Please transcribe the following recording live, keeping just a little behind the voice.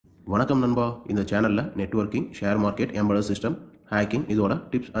வணக்கம் நண்பா. இந்த சேனலில் networking, share market, embedded system, hacking இதோட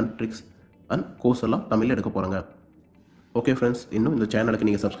tips and tricks and course எல்லாம் தமிழில் எடுக்க போகிறேங்க. ஓகே ஃப்ரெண்ட்ஸ், இன்னும் இந்த சேனலுக்கு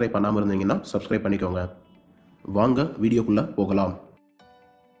நீங்கள் சப்ஸ்கிரைப் பண்ணாமல் இருந்தீங்கன்னா சப்ஸ்கிரைப் பண்ணிக்கோங்க. வாங்க வீடியோக்குள்ளே போகலாம்.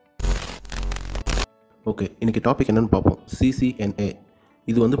 ஓகே, இன்றைக்கி டாபிக் என்னென்னு பார்ப்போம். CCNA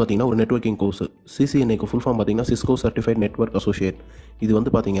இது வந்து பார்த்திங்கன்னா ஒரு நெட்வொர்க்கிங் கோர்ஸ். CCNAக்கு ஃபுல் ஃபார்ம் பார்த்திங்கன்னா சிஸ்கோ சர்டிஃபைட் நெட்வொர்க் அசோசியேட். இது வந்து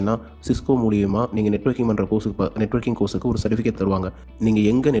பார்த்திங்கன்னா சிஸ்கோ மூலியமாக நீங்கள் நெட்வொர்க்கிங் பண்ணுற நெட்வொர்க்கிங் கோர்ஸுக்கு ஒரு சர்டிஃபிகேட் தருவாங்க. நீங்கள்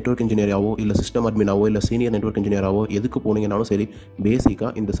எங்கே நெட்வொர்க் இன்ஜினியராவோ இல்லை சிஸ்டம் அட்மினாவோ இல்லை சீனியர் நெட்வொர்க் இன்ஜினியராவோ எதுக்கு போனீங்கன்னாலும் சரி,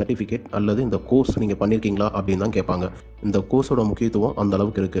 பேசிக்காக இந்த சர்டிஃபிகேட் அல்லது இந்த கோர்ஸ் நீங்கள் பண்ணியிருக்கீங்களா அப்படின்னு தான் கேட்பாங்க. இந்த கோர்ஸோட முக்கியத்துவம் அந்த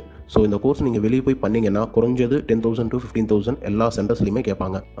அளவுக்கு இருக்குது. ஸோ இந்த கோர்ஸ் நீங்கள் வெளியே போய் பண்ணிங்கன்னா குறைஞ்சது 10,000 to 15,000 எல்லா சென்டர்ஸ்லையுமே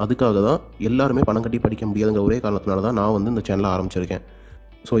கேட்பாங்க. அதுக்காக தான் எல்லாருமே பணம் கட்டி படிக்க முடியாதுங்கிற ஒரே காரணத்தினால தான் நான் வந்து இந்த சேனலை ஆரம்பிச்சிருக்கேன்.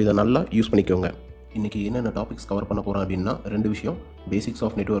 ஸோ இதை நல்லா யூஸ் பண்ணிக்கோங்க. இன்றைக்கி என்னென்ன டாபிக்ஸ் கவர் பண்ண போகிறேன் அப்படின்னா 2 விஷயம். Basics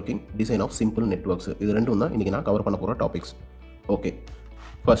of networking, design of simple networks. இது ரெண்டும் தான் இன்றைக்கி நான் கவர் பண்ண போகிற topics. Okay,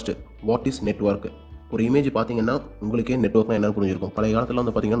 first what is network? ஒரு இமேஜ் பார்த்தீங்கன்னா உங்களுக்கே நெட்வொர்க்னா என்ன புரிஞ்சிருக்கும். பழைய காலத்தில்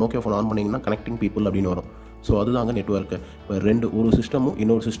வந்து பார்த்தீங்கன்னா நோக்கியா ஃபோன் ஆன் பண்ணிங்கன்னா கனெக்டிங் பீப்புள் அப்படின்னு வரும். ஸோ அதுதாங்க நெட்வொர்க்கு. இப்போ ஒரு சிஸ்டமும்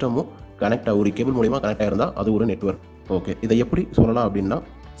இன்னொரு சிஸ்டமும் ஒரு கேபிள் மூலிமா கனெக்ட் ஆகிருந்தால் அது ஒரு நெட்வொர்க். ஓகே, இதை எப்படி சொல்லலாம் அப்படின்னா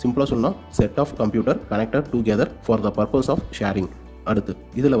சிம்பிளாக சொன்னால் set of computer connected together for the purpose of sharing. அடுத்து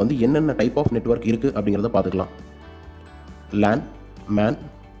இதில் வந்து என்னென்ன டைப் ஆஃப் நெட்வொர்க் இருக்குது அப்படிங்கிறத பார்த்துக்கலாம். Lane, man,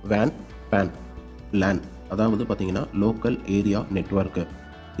 van, pan. Lane அதாவது பார்த்தீங்கன்னா லோக்கல் ஏரியா நெட்வொர்க்கு.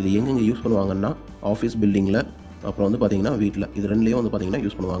 இது எங்கெங்கே யூஸ் பண்ணுவாங்கன்னா ஆஃபீஸ் பில்டிங்கில், அப்புறம் வந்து பார்த்தீங்கன்னா வீட்டில், இது ரெண்டுலேயும் வந்து பார்த்தீங்கன்னா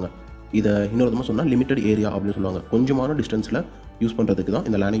யூஸ் பண்ணுவாங்க. இதை இன்னொரு விதமாக சொன்னால் லிமிட்டட் ஏரியா அப்படின்னு சொல்லுவாங்க. கொஞ்சமான டிஸ்டன்ஸில் யூஸ் பண்ணுறதுக்கு தான்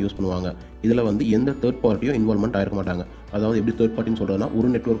இந்த லேனை யூஸ் பண்ணுவாங்க. இதில் வந்து எந்த தேர்ட் பார்ட்டியும் இன்வால்மெண்ட் ஆகிருக்க மாட்டாங்க. அதாவது எப்படி தேர்ட் பார்ட்டின்னு சொல்கிறதுனா ஒரு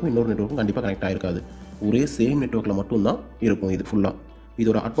நெட்வொர்க்கும் இன்னொரு நெட்வொர்க்கும் கண்டிப்பாக கனெக்ட் ஆகிருக்காது. ஒரே சேம் நெட்வொர்க்கில் மட்டும்தான் இருக்கும் இது ஃபுல்லாக.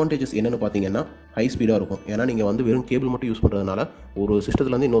 இதோட அட்வான்டேஜஸ் என்னென்னு பார்த்தீங்கன்னா ஹை ஸ்பீடாக இருக்கும். ஏன்னா நீங்கள் வந்து வெறும் கேபிள் மட்டும் யூஸ் பண்ணுறதுனால ஒரு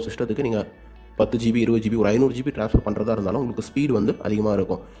சிஸ்டத்துலேருந்து இன்னொரு சிஸ்டத்துக்கு நீங்கள் 10 GB 20 GB ஒரு 500 GB ட்ரான்ஸ்ஃபர் பண்ணுறதா இருந்தாலும் உங்களுக்கு ஸ்பீடு வந்து அதிகமாக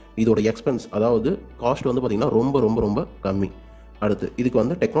இருக்கும். இதோட எக்ஸ்பென்ஸ் அதாவது காஸ்ட் வந்து பார்த்திங்கன்னா ரொம்ப ரொம்ப ரொம்ப கம்மி. அடுத்து இதுக்கு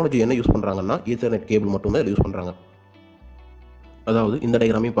வந்து டெக்னாலஜி என்ன யூஸ் பண்ணுறாங்கன்னா ஈத்தர்நெட் கேபிள் மட்டும்தான் இதில் யூஸ் பண்ணுறாங்க. அதாவது இந்த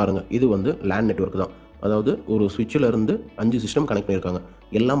டயக்ராமையும் பாருங்கள், இது வந்து லேன் நெட்வொர்க் தான். அதாவது ஒரு ஸ்விட்சில் இருந்து 5 சிஸ்டம் கனெக்ட் பண்ணியிருக்காங்க.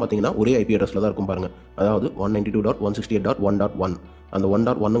 எல்லாம் பார்த்தீங்கன்னா ஒரே ஐபி அட்ரஸில் தான் இருக்கும் பாருங்கள். அதாவது 192.168.1.1. அந்த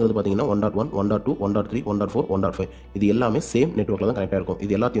 1.1ங்கிறது பார்த்தீங்கன்னா 1.1, 1.2, 1.3, 1.4, 1.5 இது எல்லாமே சேம் நெட்வொர்க்கில் தான் கனெக்ட் ஆகிருக்கும்.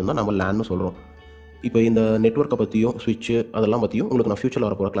 இது எல்லாத்தையும் தான் நம்ம லேன்னு சொல்கிறோம். இப்போ இந்த நெட்வொர்க்கை பற்றியும் ஸ்விட்சு அதெல்லாம் பற்றியும் உங்களுக்கு நான் ஃபியூச்சரில்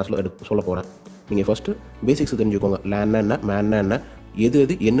வர போகிற கிளாஸில் சொல்ல போகிறேன். நீங்கள் ஃபஸ்ட்டு பேசிக்ஸ் தெரிஞ்சுக்கோங்க. லேன்னா என்ன, மேன்னா என்ன, எது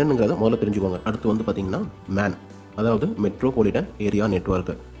என்னங்கிறத முதல்ல தெரிஞ்சுக்கோங்க. அடுத்து வந்து பார்த்தீங்கன்னா மேன், அதாவது மெட்ரோபாலிட்டன் ஏரியா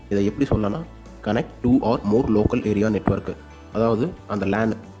நெட்வொர்க்கு. இதை எப்படி சொல்லலாம்னா connect 2 or more local area network. அதாவது அந்த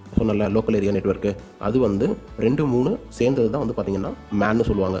லேன் சொன்னல லோக்கல் ஏரியா நெட்வொர்க்கு, அது வந்து 2 3 சேர்ந்தது தான் வந்து பார்த்திங்கன்னா மேன்னு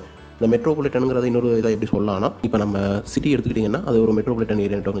சொல்லுவாங்க. இந்த மெட்ரோபாலிட்டனுங்கிறத இன்னொரு இதை எப்படி சொல்லலாம்னா இப்போ நம்ம சிட்டி எடுத்துக்கிட்டிங்கன்னா அது ஒரு மெட்ரோபாலிட்டன்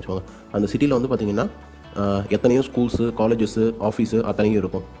ஏரியா நெட்வொர்க்னு வச்சுக்கோங்க. அந்த சிட்டியில் வந்து பார்த்திங்கன்னா எத்தனையோ ஸ்கூல்ஸு, காலேஜஸ்ஸு, ஆஃபீஸு அத்தனையும்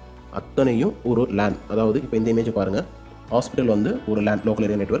இருக்கும். அத்தனையும் ஒரு லேன். அதாவது இப்போ இந்த இமேஜை பாருங்கள். ஹாஸ்பிட்டல் வந்து ஒரு lane local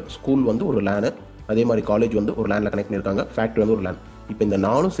area network, school வந்து ஒரு லேனு, அதே மாதிரி காலேஜ் வந்து ஒரு லேனில் கனெக்ட் பண்ணியிருக்காங்க, ஃபேக்ட்ரி வந்து ஒரு லேன். இப்போ இந்த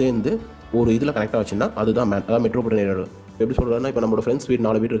 4 சேர்ந்து ஒரு இதில் கனெக்ட் ஆச்சுன்னா அதுதான் மேன், அதாவது மெட்ரோபாலிட்டன் ஏரியா. எப்படி சொல்கிறதுனா இப்போ நம்மளோட ஃப்ரெண்ட்ஸ் வீட்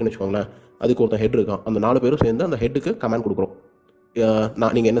 4 வீடு இருக்குன்னு வச்சுக்கோங்களேன். அதுக்கு ஒருத்தன் ஹெட் இருக்கான். அந்த 4 பேரும் சேர்ந்து அந்த ஹெட்டுக்கு கமெண்ட் கொடுக்குறோம்.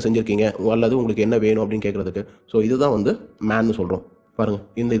 நீங்கள் என்ன செஞ்சுருக்கீங்க அல்லது உங்களுக்கு என்ன வேணும் அப்படின்னு கேட்குறதுக்கு. ஸோ இதுதான் வந்து மேன்னு சொல்கிறோம். பாருங்கள்,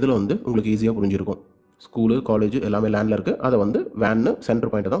 இந்த இதில் வந்து உங்களுக்கு ஈஸியாக புரிஞ்சிருக்கும். ஸ்கூலு, காலேஜ் எல்லாமே லேண்டில் இருக்குது. அதை வந்து வேன்னு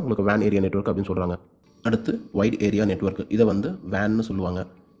சென்டர் பாயிண்ட் தான் உங்களுக்கு வேன் ஏரியா நெட்வொர்க் அப்படின்னு சொல்கிறாங்க. அடுத்து வைட் ஏரியா நெட்வொர்க், இதை வந்து வேன்னு சொல்லுவாங்க.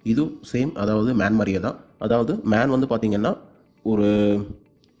 இது சேம், அதாவது மேன் மாதிரியே தான். அதாவது மேன் வந்து பார்த்திங்கன்னா ஒரு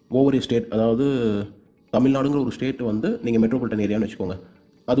ஒவ்வொரு ஸ்டேட், அதாவது தமிழ்நாடுங்கிற ஒரு ஸ்டேட் வந்து நீங்கள் மெட்ரோபாலிட்டன் ஏரியான்னு வச்சுக்கோங்க.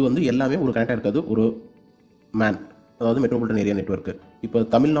 அது வந்து எல்லாமே ஒரு கனெக்டாக இருக்காது ஒரு மேன், அதாவது மெட்ரோபாலிட்டன் ஏரியா நெட்வொர்க்கு. இப்போ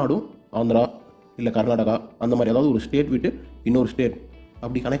தமிழ்நாடும் ஆந்திரா இல்லை கர்நாடகா அந்த மாதிரி அதாவது ஒரு ஸ்டேட் விட்டு இன்னொரு ஸ்டேட்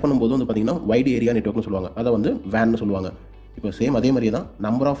அப்படி கனெக்ட் பண்ணும்போது வந்து பார்த்திங்கன்னா வைட் ஏரியா நெட்வொர்க்னு சொல்லுவாங்க. அதை வந்து வேன்னு சொல்லுவாங்க. இப்போ சேம் அதே மாதிரியே தான்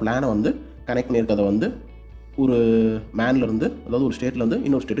நம்பர் ஆஃப் லேனை வந்து கனெக்ட் பண்ணியிருக்கிறத வந்து ஒரு மேன்லேருந்து, அதாவது ஒரு ஸ்டேட்லேருந்து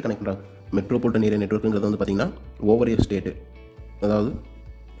இன்னொரு ஸ்டேட்டு கனெக்ட் பண்ணுறாங்க. மெட்ரோபாலிட்டன் ஏரியா நெட்வொர்க்குங்கிறது வந்து பார்த்திங்கன்னா ஓவர் ஏ ஸ்டேட்டு, அதாவது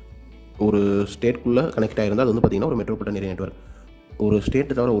ஒரு ஸ்டேட்குள்ளே கனெக்ட் ஆகிருந்தால் அது வந்து பார்த்திங்கன்னா ஒரு மெட்ரோபாலிட்டன் ஏரியா நெட்வொர்க். ஒரு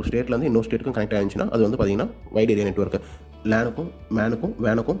ஸ்டேட்டு தவிர ஒரு ஸ்டேட்லேருந்து இன்னொரு ஸ்டேட்டுக்கும் கனெக்ட் ஆகிருந்துச்சுன்னா அது வந்து பார்த்திங்கன்னா வைட் ஏரியா நெட்வொர்க்கு. லேனுக்கும் மேனுக்கும்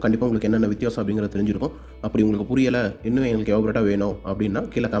வேனுக்கும் கண்டிப்பாக உங்களுக்கு என்னென்ன வித்தியாசம் அப்படிங்கிறது தெரிஞ்சிருக்கும். அப்படி உங்களுக்கு புரியலை, இன்னும் எங்களுக்கு எவ்வளோ வேணும் அப்படின்னா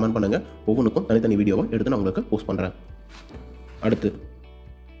கீழே கமெண்ட் பண்ணுங்கள். ஒவ்வொன்றுக்கும் தனித்தனி வீடியோவை எடுத்து நான் உங்களுக்கு போஸ்ட் பண்ணுறேன்.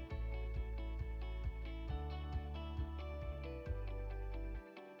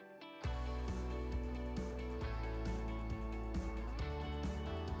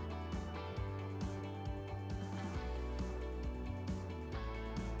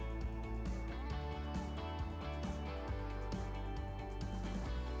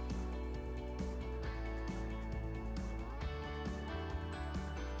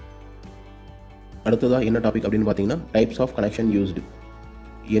 அடுத்ததாக என்ன டாபிக் அப்படின்னு பார்த்தீங்கன்னா டைப்ஸ் ஆஃப் கனெக்ஷன் யூஸ்டு.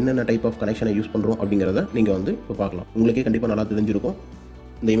 என்னென்ன டைப் ஆஃப் கனெக்ஷனை யூஸ் பண்ணுறோம் அப்படிங்கிறத நீங்கள் வந்து இப்போ பார்க்கலாம். உங்களுக்கே கண்டிப்பாக நல்லா தெரிஞ்சிருக்கும்.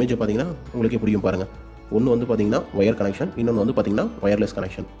 இந்த இமேஜை பார்த்தீங்கன்னா உங்களுக்கே புரியும் பாருங்கள். ஒன்று வந்து பார்த்தீங்கன்னா ஒயர் கனெக்ஷன், இன்னொன்று வந்து பார்த்தீங்கன்னா ஒயர்லெஸ்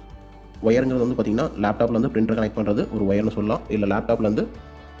கனெக்ஷன். ஒயருங்கிறது வந்து பார்த்தீங்கன்னா லேப்டாப்லேருந்து பிரிண்டர் கனெக்ட் பண்ணுறது ஒரு ஒயர்னு சொல்லலாம், இல்லை லேப்டாப்லேருந்து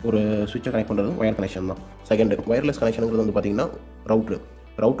ஒரு சுவிட்சை கனெக்ட் பண்ணுறது ஒயர் கனெக்ஷன் தான். செகண்ட் ஒயர்லெஸ் கனெக்ஷனுங்கிறது வந்து பார்த்தீங்கன்னா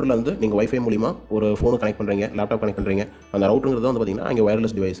ரவுட்டரில் வந்து நீங்கள் வைஃபை மூலிமா ஒரு ஃபோனு கனெக்ட் பண்ணுறீங்க, லேப்டாப் கனெக்ட் பண்ணுறீங்க. அந்த ரவுட்டருங்கிறது வந்து பார்த்தீங்கன்னா அங்கே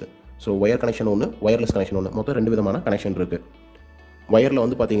wireless device. So wire connection ஒன்று, ஒயர்லெஸ் கனெக்ஷன் ஒன்று, மொத்தம் 2 விதமான கனெக்ஷன் இருக்குது. ஒயரில்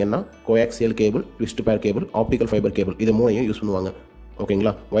வந்து பார்த்தீங்கன்னா கோஆக்சியல் கேபிள், ட்விஸ்ட் பேர் கேபிள், ஆப்டிக்கல் ஃபைபர் கேபிள், இது மூணையும் யூஸ் பண்ணுவாங்க.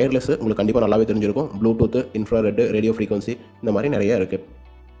 ஓகேங்களா. ஒயர்லெஸ் உங்களுக்கு கண்டிப்பாக நல்லாவே தெரிஞ்சிருக்கும். ப்ளூடூத், இன்ஃப்ராரெட், ரேடியோ ஃப்ரீக்வன்சி, இந்த மாதிரி நிறையா இருக்குது.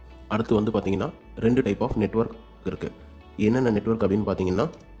 அடுத்து வந்து பார்த்தீங்கன்னா 2 டைப் ஆஃப் நெட்வொர்க் இருக்குது. என்னென்ன நெட்வொர்க் அப்படின்னு பார்த்தீங்கன்னா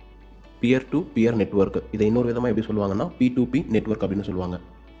பியர் டு பியர் நெட்வொர்க். இதை இன்னொரு விதமாக எப்படி சொல்லுவாங்கன்னா P2P நெட்வொர்க் அப்படின்னு சொல்லுவாங்க.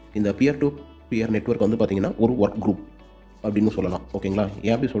 இந்த பியர் டு பியர் நெட்வொர்க் வந்து பார்த்தீங்கன்னா ஒரு ஒர்க் குரூப் அப்படின்னு சொல்லலாம். ஓகேங்களா.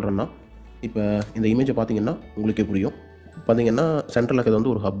 ஏன் அப்படி சொல்கிறேன்னா, இப்போ இந்த இமேஜை பார்த்தீங்கன்னா உங்களுக்கே புரியும். பார்த்தீங்கன்னா சென்ட்ரல் இருக்கிறது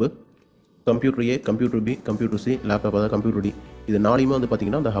வந்து ஒரு ஹப்பு, கம்ப்யூட்டர் ஏ, computer B, computer C, laptop அதாவது கம்ப்யூட்டர் டி, இது 4மே வந்து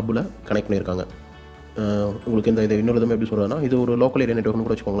பார்த்தீங்கன்னா அந்த ஹப்பில் கனெக்ட் பண்ணியிருக்காங்க. உங்களுக்கு இதை இன்னொரு விதமாக எப்படி சொல்கிறதுனா, இது ஒரு லோக்கல் ஏரியா நெட்வொர்க்னு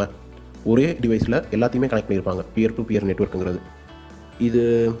கூட வச்சுக்கோங்களேன். ஒரே டிவைஸில் எல்லாத்தையுமே கனெக்ட் பண்ணியிருப்பாங்க. பியர் டு பியர் நெட்வொர்க்குங்கிறது இது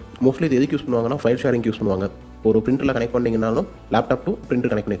மோஸ்ட்லி இது எதுக்கு யூஸ் பண்ணுவாங்கன்னா ஃபைல் ஷேரிங் யூஸ் பண்ணுவாங்க. ஒரு பிரிண்டரில் connect பண்ணிங்கனாலும் laptop to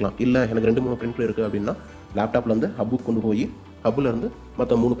printer connect பண்ணிக்கலாம். இல்லை எனக்கு 2-3 பிரிண்டர் இருக்குது அப்படின்னா லேப்டாப்லேருந்து ஹப்புக்கு கொண்டு போய் ஹப்புலேருந்து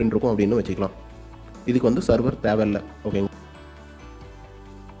மற்ற 3 பிரிண்டர் இருக்கும் அப்படின்னு வச்சுக்கலாம். இதுக்கு வந்து சர்வர் தேவையில்லை. ஓகேங்க.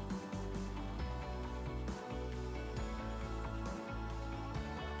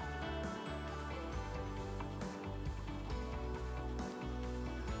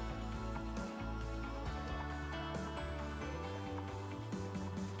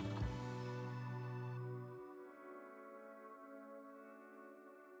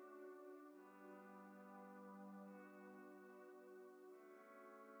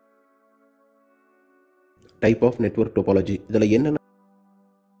 Type of network topology. இதில் என்னென்ன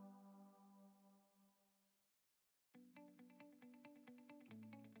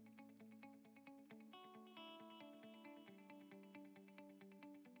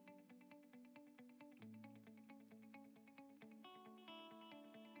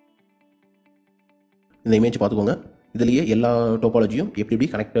இந்த இமேஜ் பார்த்துக்கோங்க. இதுலேயே எல்லா டோபாலஜியும் எப்படி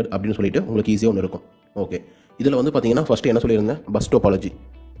கனெக்டட் அப்படின்னு சொல்லிட்டு உங்களுக்கு ஈஸியாக ஒன்று இருக்கும். ஓகே. இதில் வந்து பார்த்தீங்கன்னா ஃபஸ்ட்டு என்ன சொல்லியிருந்தேன், பஸ் டோபாலஜி.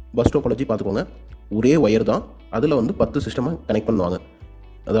 பஸ் டோபாலஜி பார்த்துக்கோங்க. ஒரே ஒயர் தான், அதில் வந்து 10 சிஸ்டமாக கனெக்ட் பண்ணுவாங்க.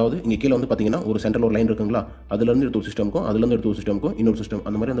 அதாவது இங்கே கீழே வந்து பார்த்தீங்கன்னா ஒரு சென்ட்ரல் ஒரு லைன் இருக்குங்களா, அதுலேருந்து எடுத்து ஒரு சிஸ்டமுக்கும், அதுலேருந்து எடுத்து ஒரு சிஸ்டமுக்கும், இன்னொரு சிஸ்டம்,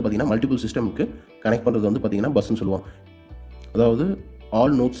 அந்த மாதிரி வந்து பார்த்தீங்கன்னா மல்டிபிள் சிஸ்டமுக்கு கனெக்ட் பண்ணுறது வந்து பார்த்தீங்கன்னா பஸ்ன்னு சொல்லுவோம். அதாவது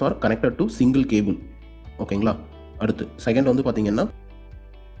all notes R connected to single cable. ஓகேங்களா. அடுத்து செகண்ட் வந்து பார்த்தீங்கன்னா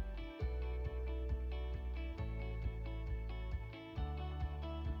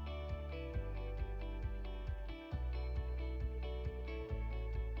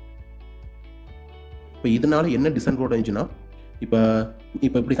இப்போ இதனால என்ன டிஸ்அட்வான்டேஜ்னா, இப்போ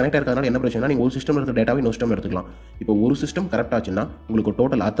இப்படி கனெக்ட் ஆகிறதுனால என்ன பிரச்சனைனா, நீங்கள் ஒரு சிஸ்டமில் இருக்கிற டேட்டாவை இன்னொரு சிஸ்டம் எடுத்துக்கலாம். இப்போ ஒரு சிஸ்டம் கரெக்ட் ஆச்சுன்னா உங்களுக்கு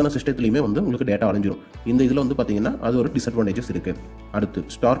டோட்டல் அத்தனை சிஸ்டத்துலையுமே வந்து உங்களுக்கு டேட்டா அழிஞ்சிடும். இந்த இதில் வந்து பார்த்தீங்கன்னா அது ஒரு டிஸ்அட்வான்டேஜஸ் இருக்குது. அடுத்து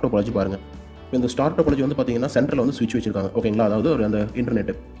ஸ்டார் டோபாலஜி பாருங்கள். இப்போ இந்த ஸ்டார் டோபாலஜி வந்து பார்த்தீங்கன்னா சென்டரில் வந்து ஸ்விட்ச் வச்சிருக்காங்க. ஓகேங்களா. அதாவது ஒரு அந்த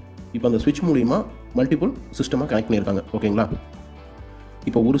இன்டர்நெட், இப்போ அந்த ஸ்விட்ச் மூலிமா மல்டிபிள் சிஸ்டமாக கனெக்ட் பண்ணியிருக்காங்க. ஓகேங்களா.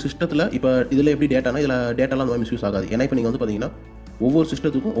 இப்போ ஒரு சிஸ்டத்தில் இப்போ இதில் எப்படி டேட்டானா, இதில் டேட்டாலாம் அந்த மாதிரி மிஸ்யூஸ் ஆகாது. ஏன்னா இப்போ நீங்கள் வந்து பார்த்தீங்கன்னா ஒவ்வொரு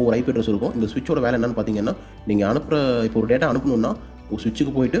சிஸ்டத்துக்கும் ஒவ்வொரு ஐபி அட்ரஸ் இருக்கும். இந்த ஸ்விட்சோட வேலை என்னன்னு பார்த்தீங்கன்னா, நீங்கள் அனுப்புகிற இப்போ ஒரு டேட்டா அனுப்பணும்னா ஒரு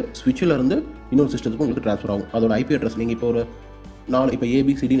ஸ்விட்சுக்கு போயிட்டு ஸ்விட்சில் இருந்து இன்னொரு சிஸ்டத்துக்கும் உங்களுக்கு ட்ரான்ஸ்ஃபர் ஆகும். அதோட ஐபி அட்ரஸ் நீங்கள் இப்போ ஒரு 4 இப்போ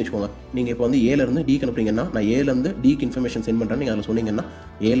ஏபிசிடின்னு வச்சுக்கோங்க. நீங்கள் இப்போ வந்து ஏலேருந்து டிக்கு அனுப்புறீங்கன்னா, நான் ஏலேருந்து டிக்கு இன்ஃபர்மேஷன் சென்ட் பண்ணுறேன்னு நீங்கள் அதில் சொன்னீங்கன்னா,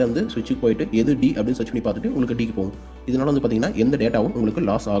 ஏலேருந்து ஸ்விட்சுக்கு போயிட்டு எது டி அப்படின்னு சர்ச் பண்ணி பார்த்துட்டு உங்களுக்கு டிக்கு போகும். இதனால வந்து பார்த்தீங்கன்னா எந்த டேட்டாவும் உங்களுக்கு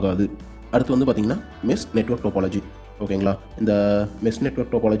லாஸ் ஆகாது. அடுத்து வந்து பார்த்தீங்கன்னா மெஷ் நெட்வொர்க் டோபாலஜி. ஓகேங்களா. இந்த மெஷ்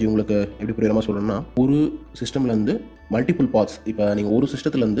நெட்வொர்க் டோபாலஜி உங்களுக்கு எப்படி புரியுற சொல்லணும்னா, ஒரு சிஸ்டம்லேருந்து மல்டிபிள் பார்ட்ஸ், இப்போ நீங்கள் ஒரு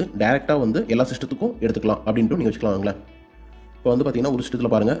சிஸ்டத்துலேருந்து டேரெக்டாக வந்து எல்லா சிஸ்டத்துக்கும் எடுத்துக்கலாம் அப்படின்ட்டு நீங்கள் வச்சுக்கலாங்களேன். இப்போ வந்து பார்த்தீங்கன்னா ஒரு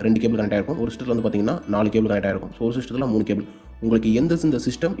சிஸ்டத்தில் பாருங்கள் 2 கேபிள் கனெக்ட் ஆகிருக்கும், ஒரு சிஸ்டத்தில் வந்து பார்த்தீங்கன்னா 4 கேபிள் கனெக்ட் ஆகிருக்கும். ஸோ ஒரு சிஸ்டத்தில் 3 கேபிள். உங்களுக்கு இந்த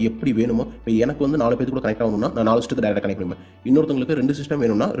சிஸ்டம் எப்படி வேணுமோ, இப்போ எனக்கு வந்து 4 பேருக்கு கூட கனெக்ட் ஆகணும்னா நான் 4 சிஸ்டத்தை டேரெக்டாக கனெக்ட் பண்ணுவேன். இன்னொருத்தவங்களுக்கு 2 சிஸ்டம்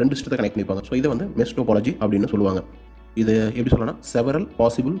வேணும்னா 2 சிஸ்டத்தை கனெக்ட் பண்ணிப்பாங்க. ஸோ இதை வந்து மெஷ் டோபாலஜி அப்படின்னு சொல்லுவாங்க. இது எப்படி சொல்லணும்னா, several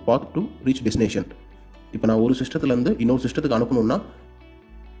possible path to reach destination. இப்போ நான் ஒரு சிஸ்டத்துலேருந்து இன்னொரு சிஸ்டத்துக்கு அனுப்பணும்னா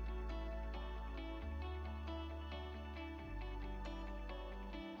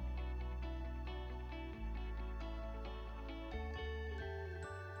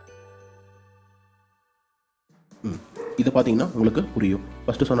இதை பார்த்தீங்கன்னா உங்களுக்கு புரியும்.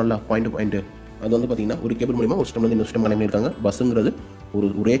 ஃபஸ்ட்டு சொன்னல பாயிண்ட் அது வந்து பார்த்தீங்கன்னா ஒரு கேபிள் மூலிமா ஒரு சிஸ்டம்லேருந்து இன்னொரு சிஸ்டம் கனெக்ட் பண்ணியிருக்காங்க. பஸ்ஸுங்கிறது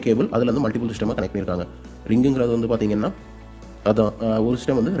ஒரே கேபிள், அதில் வந்து மல்டிபிள் சிஸ்டமாக கனெக்ட் பண்ணியிருக்காங்க. ரிங்குங்கிறது வந்து பார்த்தீங்கன்னா அதான் ஒரு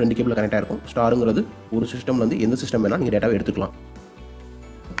சிஸ்டம் வந்து 2 கேபிள் கனெக்ட் ஆகிருக்கும். ஸ்டாருங்கிறது ஒரு சிஸ்டம்லேருந்து எந்த சிஸ்டம் வேணால் நீங்கள் டேட்டாவை எடுத்துக்கலாம்.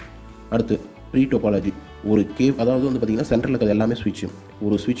 அடுத்து ப்ரீ டோபாலஜி. அதாவது வந்து பார்த்தீங்கன்னா சென்டரில் இருக்கிறது எல்லாமே ஸ்விட்ச்.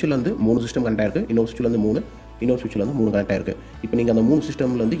 ஒரு ஸ்விட்சில் வந்து 3 சிஸ்டம் கனெக்ட் ஆகிருக்கு, இன்னொரு ஸ்விட்சில் வந்து 3, இன்னொரு சுவிட்சிலேருந்து 3 கனெக்ட் ஆயிருக்கு. இப்போ நீங்கள் அந்த 3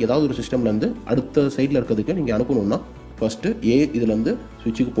 சிஸ்டம்லேருந்து ஏதாவது ஒரு சிஸ்டம்லேருந்து அடுத்த சைடில் இருக்கிறதுக்கு நீங்கள் அனுப்பணும்னா ஃபஸ்ட்டு இதுலேருந்து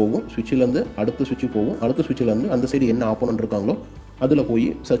சுவிட்சுக்கு போகும், சுவிட்சிலேருந்து அடுத்த சுவிட்சுக்கு போகும், அடுத்த சுவிட்சிலேருந்து அந்த சைடு என்ன ஆப்போனன்ட் இருக்காங்களோ அதில் போய்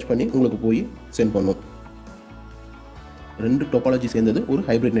சர்ச் பண்ணி உங்களுக்கு போய் சென்ட் பண்ணும். 2 டோபாலஜி சேர்ந்தது ஒரு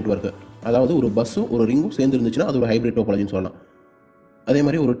ஹைப்ரிட் நெட்வொர்க்கு. அதாவது ஒரு பஸ்ஸும் ஒரு ரிங்கும் சேர்ந்து இருந்துச்சுன்னா அது ஒரு ஹைப்ரிட் டோபாலஜின்னு சொல்லலாம். அதே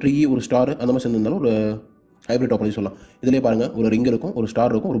மாதிரி ஒரு ட்ரீ ஒரு ஸ்டார் அந்த மாதிரி சேர்ந்துருந்தாலும் ஒரு ஹைப்ரிட் டோபாலஜி சொல்லலாம். இதிலே பாருங்கள், ஒரு ரிங் இருக்கும், ஒரு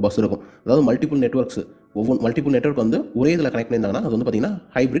ஸ்டார் இருக்கும், ஒரு பஸ் இருக்கும். அதாவது மல்டிபிள் நெட்வொர்க்ஸ், மல்டிபிள் நெட்வொர்க் வந்து ஒரே இதில் கனெக்ட் பண்ணியிருந்தாங்கன்னா அது வந்து பார்த்திங்கன்னா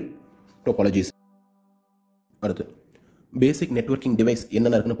ஹைப்ரிட் டோபாலஜிஸ். அடுத்து பேசிக் நெட்வொர்க்கிங் டிவைஸ்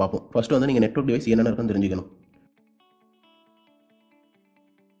என்னென்ன இருக்குன்னு பார்ப்போம். ஃபஸ்ட்டு வந்து நீங்கள் நெட்வொர்க் டிவைஸ் என்னென்ன இருக்குன்னு தெரிஞ்சுக்கணும்.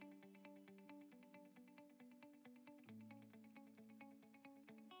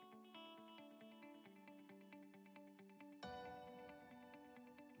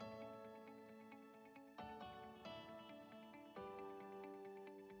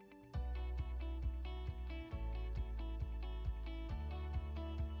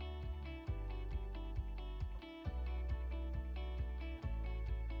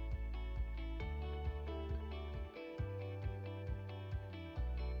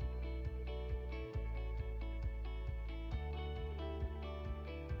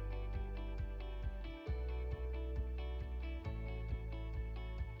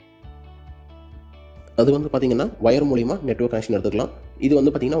 அது வந்து பார்த்திங்கன்னா வயர் மூலிமா நெட்வொர்க் கனெக்ஷன் எடுத்துக்கலாம். இது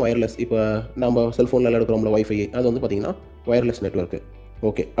வந்து பார்த்திங்கன்னா வயர்லெஸ். இப்போ நம்ம செல்ஃபோனில் எடுக்கிறோம்ல வைஃபை, அது வந்து பார்த்திங்கன்னா வயர்லெஸ் நெட்வொர்க்கு.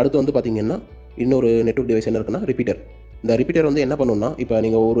 ஓகே, அடுத்து வந்து பார்த்திங்கன்னா இன்னொரு நெட்வொர்க் டிவைஸ் என்ன இருக்குன்னா ரிப்பீட்டர். இந்த ரிப்பீட்டர் வந்து என்ன பண்ணுன்னா, இப்போ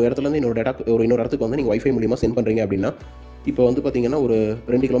நீங்கள் ஒரு இடத்துலேருந்து இன்னொரு இடத்துக்கு வந்து நீங்கள் வைஃபை மூலிமா சென்ட் பண்ணுறீங்க அப்படின்னா, இப்போ வந்து பார்த்திங்கன்னா ஒரு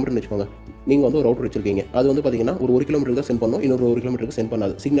 2 கிலோமீட்டர்னு வச்சுக்கோங்க. நீங்கள் வந்து ஒரு ரவுட்டர் வச்சிருக்கீங்க. அது வந்து பார்த்திங்கன்னா ஒரு 1 கிலோமீட்டருக்கு தான் சென்ட் பண்ணணும், இன்னொரு 1 கிலோமீட்டருக்கு சென்ட்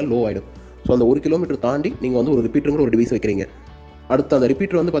பண்ணாது, சிக்னல் லோ ஆகிடும். ஸோ அந்த 1 கிலோமீட்டர் தாண்டி நீங்கள் வந்து ஒரு ரிப்பீட்டருங்கிற ஒரு டிவைஸ் வைக்கிறீங்க. அடுத்த அந்த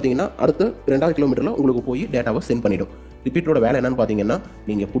ரிப்பீட்டர் வந்து பார்த்தீங்கன்னா அடுத்த 2வது கிலோமீட்டரில் உங்களுக்கு போய் டேட்டாவை சென்ட் பண்ணிவிடும். ரிப்பீட்டரோட வேலை என்னென்னு பார்த்தீங்கன்னா,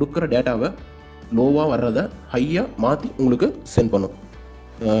 நீங்கள் கொடுக்குற டேட்டாவை லோவாக வர்றதை ஹையாக மாற்றி உங்களுக்கு சென்ட் பண்ணும்.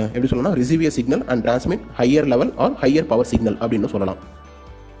 எப்படி சொல்லலாம், receive a signal and transmit higher level or higher power signal அப்படின்னு சொல்லலாம்.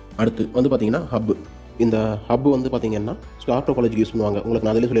 அடுத்து வந்து பார்த்தீங்கன்னா ஹப்பு. இந்த ஹப்பு வந்து பார்த்தீங்கன்னா ஸ்டார் டோபாலஜிக்கு யூஸ் பண்ணுவாங்க. உங்களுக்கு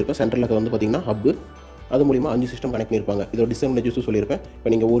நான் அதிலே சொல்லியிருப்பேன், சென்ட்ரலில் வந்து பார்த்தீங்கன்னா ஹப்பு. அது மூலிமா 5 சிஸ்டம் கனெக்ட் பண்ணியிருப்பாங்க. இதோட டிஸ்அட்வான்டேஜஸும் சொல்லியிருப்பேன். இப்போ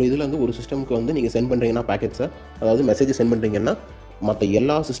நீங்கள் ஒரு இதில் வந்து ஒரு சிஸ்டமுக்கு வந்து நீங்கள் சென்ட் பண்ணுறீங்கன்னா பேக்கெட்ஸை, அதாவது மெசேஜ் சென்ட் பண்ணுறீங்கன்னா மற்ற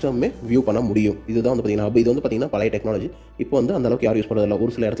எல்லா சிஸ்டமுமே வியூ பண்ண முடியும். இதுதான் வந்து பார்த்தீங்கன்னா ஹப். இது வந்து பார்த்தீங்கன்னா பழைய டெக்னாலஜி. இப்போ வந்து அந்த அளவுக்கு யாரும் யூஸ் பண்ணுறதில்ல,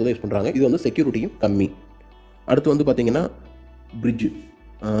 ஒரு சில இடத்துல யூஸ் பண்ணுறாங்க. இது வந்து செக்யூரிட்டியும் கம்மி. அடுத்து வந்து பார்த்தீங்கன்னா பிரிட்ஜ்.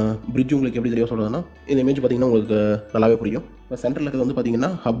 பிரிட்ஜ் உங்களுக்கு எப்படி தெரிய சொல்கிறதுனா, இந்த இமேஜ் பார்த்தீங்கன்னா உங்களுக்கு நல்லாவே புரியும். இப்போ சென்டரில் இருக்கிறது வந்து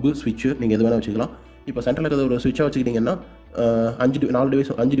பார்த்தீங்கன்னா ஹப்பு, ஸ்விட்ச்சு, நீங்கள் எது வேணால் வச்சுக்கலாம். இப்போ சென்டரில் இருக்கிற ஒரு ஸ்விட்சாக வச்சுக்கிட்டிங்கன்னா 5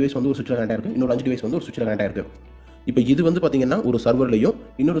 டிவைஸ் வந்து ஒரு ஸ்விட்சில் கனெக்ட் ஆயிருக்கு, இன்னொரு 5 டிவைஸ் வந்து ஒரு ஸ்விட்சில் கனெக்ட் ஆயிருக்கு. இப்போ இது வந்து பார்த்தீங்கன்னா ஒரு சர்வர்லையும்,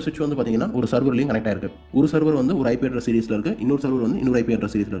 இன்னொரு சுவிட்ச் வந்து பார்த்தீங்கன்னா ஒரு சர்வர்லையும் கனெக்ட் ஆயிருக்கு. ஒரு சர்வர் வந்து ஒரு ஐபி அட்ரஸ் சீரிஸில் இருக்குது, இன்னொரு சர்வர் வந்து இன்னொரு ஐபி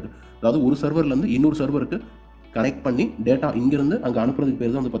அட்ரஸ் சீரிஸில் இருக்குது. அதாவது ஒரு சர்வர்லேருந்து இன்னொரு சர்வருக்கு கனெக்ட் பண்ணி டேட்டா இங்கேருந்து அங்கே அனுப்புறதுக்கு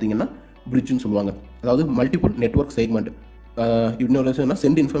பேர் தான் வந்து பார்த்தீங்கன்னா பிரிட்ஜ்னு சொல்லுவாங்க. அதாவது மல்டிபிள் நெட்வொர்க் செக்மெண்ட். இன்னொரு என்ன,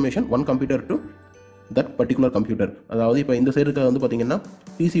 send information one computer to that particular computer. அதாவது இப்போ இந்த சைடு இருக்கிற வந்து பார்த்தீங்கன்னா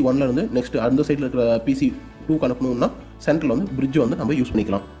PC 1 இருந்து நெக்ஸ்ட் அந்த சைடில் இருக்கிற PC 2 அனுப்பணும்னா சென்டரில் வந்து பிரிட்ஜ் வந்து நம்ம யூஸ்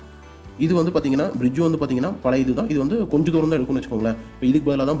பண்ணிக்கலாம். இது வந்து பார்த்தீங்கன்னா பிரிட்ஜ் வந்து பார்த்தீங்கன்னா பழைய இது தான். இது வந்து கொஞ்சம் தூரம் தான் இருக்கும்னு வச்சுக்கோங்களேன். இப்போ இதுக்கு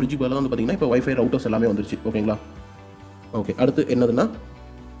பதிலாக தான் பிரிட்ஜுக்கு பதிலாக வந்து பார்த்தீங்கன்னா இப்போ வைஃபை ரவுட்டர்ஸ் எல்லாமே வந்துருச்சு. ஓகேங்களா? ஓகே, அடுத்து என்னதுன்னா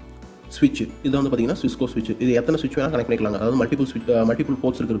ஸ்விட்ச். இது வந்து பார்த்தீங்கன்னா ஸ்விஸ்கோ ஸ்விட்ச். இது எத்தனை ஸ்விட்ச் வேணால் கனெக்ட் பண்ணிக்கலாம். அதாவது மல்டிபிள்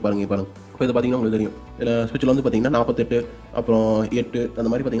போர்ட்ஸ் இருக்குது பாருங்க. இப்போ இது பார்த்தீங்கன்னா உங்களுக்கு தெரியும், இதில் ஸ்விட்சில் வந்து பார்த்தீங்கன்னா 48 அப்புறம் 8 அந்த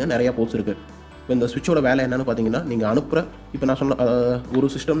மாதிரி பார்த்தீங்கன்னா நிறையா போர்ட்ஸ் இருக்குது. இப்போ இந்த ஸ்விட்சோட வேலை என்னென்னு பார்த்தீங்கன்னா, நீங்கள் அனுப்புகிற இப்போ நான் சொன்ன ஒரு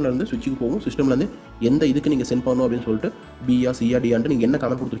சிஸ்டம்லேருந்து ஸ்விட்சுக்கு போகும், சிஸ்டம்லேருந்து எந்த இதுக்கு நீங்கள் சென்ட் பண்ணணும் அப்படின்னு சொல்லிட்டு பிஆ சிஆ டிஆன்ட்டு நீங்கள் என்ன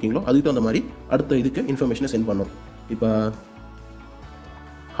கமெண்ட் கொடுத்துருக்கீங்களோ அதுக்கு தகுந்த மாதிரி அடுத்த இதுக்கு இன்ஃபர்மேஷனை சென்ட் பண்ணணும். இப்போ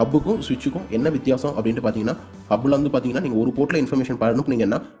ஹப்புக்கும் ஸ்விட்சுக்கும் என்ன வித்தியாசம் அப்படின்ட்டு பார்த்தீங்கன்னா, ஹப்பில் வந்து பார்த்தீங்கன்னா நீங்கள் ஒரு போர்ட்டில் இன்ஃபர்மேஷன்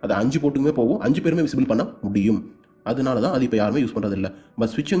அனுப்புனீங்கன்னா அது 5 போர்ட்டுக்குமே போகும், 5 பேருமே விசிபிள் பண்ண முடியும். அதனால தான் அது இப்போ யாருமே யூஸ் பண்ணுறதில்ல.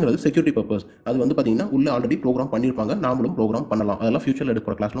 But ஸ்விட்சுங்கிறது security purpose. அது வந்து பார்த்தீங்கன்னா உள்ளே ஆல்ரெடி ப்ரோக்ராம் பண்ணியிருப்பாங்க, நாமளும் ப்ரோக்ராம் பண்ணலாம். அதெல்லாம் ஃபியூச்சரில்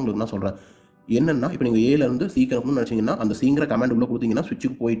எடுக்கிற கிளாஸில் உங்களுக்கு நான் சொல்கிறேன். என்னென்னா இப்போ நீங்கள் ஏலேருந்து சிக்கு அனுப்பணும்னு நினச்சிங்கன்னா அந்த சிங்கிற கமாண்ட் உள்ள கொடுத்தீங்கன்னா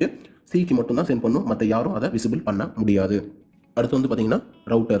ஸ்விட்சுக்கு போயிட்டு சிக்கு மட்டும் தான் சென்ட் பண்ணணும், மற்ற யாரும் அதை விசிபிள் பண்ண முடியாது. அடுத்து வந்து பார்த்தீங்கன்னா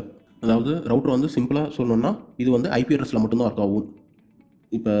ரவுட்டர். அதாவது ரவுட்டர் வந்து சிம்பிளாக சொல்லணும்னா இது வந்து ஐபி அட்ரஸில் மட்டும்தான் ஒர்க் ஆகும்.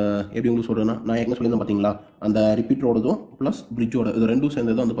 இப்போ எப்படி உங்களுக்கு சொல்கிறேன்னா, நான் ஏற்கனவே சொல்லியிருந்தேன் பார்த்தீங்களா, அந்த ரிப்பீட்டரோடதும் ப்ளஸ் பிரிட்ஜோட இது ரெண்டும்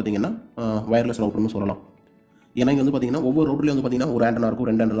சேர்ந்தது வந்து பார்த்தீங்கன்னா வயர்லெஸ் ரவுட்டர்னு சொல்லலாம். ஏன்னா இங்கே வந்து பார்த்தீங்கன்னா ஒவ்வொரு ரவுட்டர்லையும் வந்து பார்த்தீங்கன்னா ஒரு ஆண்டனா இருக்கும்,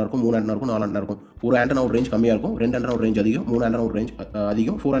 2 ஆண்டனா இருக்கும், 3 ஆண்டனா இருக்கும், 4 ஆண்டனா இருக்கும். ஒரு ஆண்டனா ஒரு ரேஞ்ச் கம்மியாக இருக்கும், 2 ஆண்டனா ஒரு ரேஞ்ச் அதிகம், 3 ஆண்டனா ஒரு ரேஞ்ச்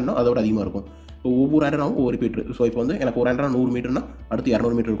அதிகம், 4 ஆண்டனா அதோட அதிகமாக இருக்கும். இப்போ ஒவ்வொரு ஆண்டனாவும் ஒவ்வொரு ரிப்பீட்டர். ஸோ இப்போ வந்து எனக்கு ஒரு ஆண்டனா 100 மீட்டர்னா அடுத்து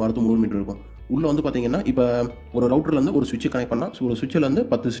 200 மீட்டர் இருக்கும், அடுத்து 300 மீட்டர் இருக்கும். உள்ளே வந்து பார்த்தீங்கன்னா இப்போ ஒரு ரவுட்டர்லேருந்து ஒரு சுவிட்ச் கனெக்ட் பண்ணால் ஒரு சுவிட்சிலேருந்து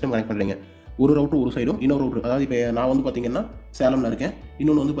 10 சிஸ்டம் கனெக்ட் பண்ணுறீங்க. ஒரு ரவுட்டர் ஒரு சைடும், இன்னொரு ரவுட்டர், அதாவது இப்போ நான் வந்து பார்த்தீங்கன்னா சேலமில் இருக்கேன்,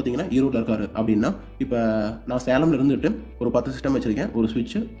 இன்னொன்று வந்து பார்த்தீங்கன்னா ஈரோட்டில் இருக்காரு அப்படின்னா, இப்போ நான் சேலமில் இருந்துட்டு ஒரு 10 சிஸ்டம் வச்சிருக்கேன், ஒரு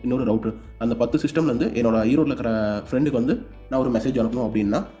சுவிட்ச், இன்னொரு ரவுட்டர். அந்த 10 சிஸ்டம்லேருந்து என்னோட ஈரோட்டில் இருக்கிற ஃப்ரெண்டுக்கு வந்து நான் ஒரு மெசேஜ் அனுப்பணும்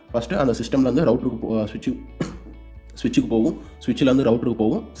அப்படின்னா ஃபஸ்ட்டு அந்த சிஸ்டம்லேருந்து ரவுட்டருக்கு ஸ்விட்சுக்கு போகும், ஸ்விட்சிலேருந்து ரவுட்டருக்கு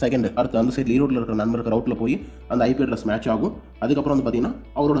போகும். செகண்ட் அடுத்து அந்த சைடு ஈரோட்டில் இருக்கிற நண்பருக்கு ரவுட்டில் போய் அந்த ஐபி அட்ரஸ் மேட்ச் ஆகும். அதுக்கப்புறம் வந்து பார்த்தீங்கன்னா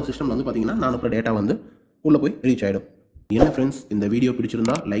அவரோட சிஸ்டமில் வந்து பார்த்தீங்கன்னா நான் அனுப்புகிற டேட்டா வந்து உள்ளே போய் ரீச் ஆகிடும். என்ன ஃப்ரெண்ட்ஸ், இந்த வீடியோ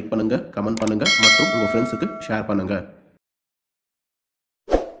பிடிச்சிருந்தா லைக் பண்ணுங்கள், கமெண்ட் பண்ணுங்கள் மற்றும் உங்கள் ஃப்ரெண்ட்ஸுக்கு ஷேர் பண்ணுங்கள்.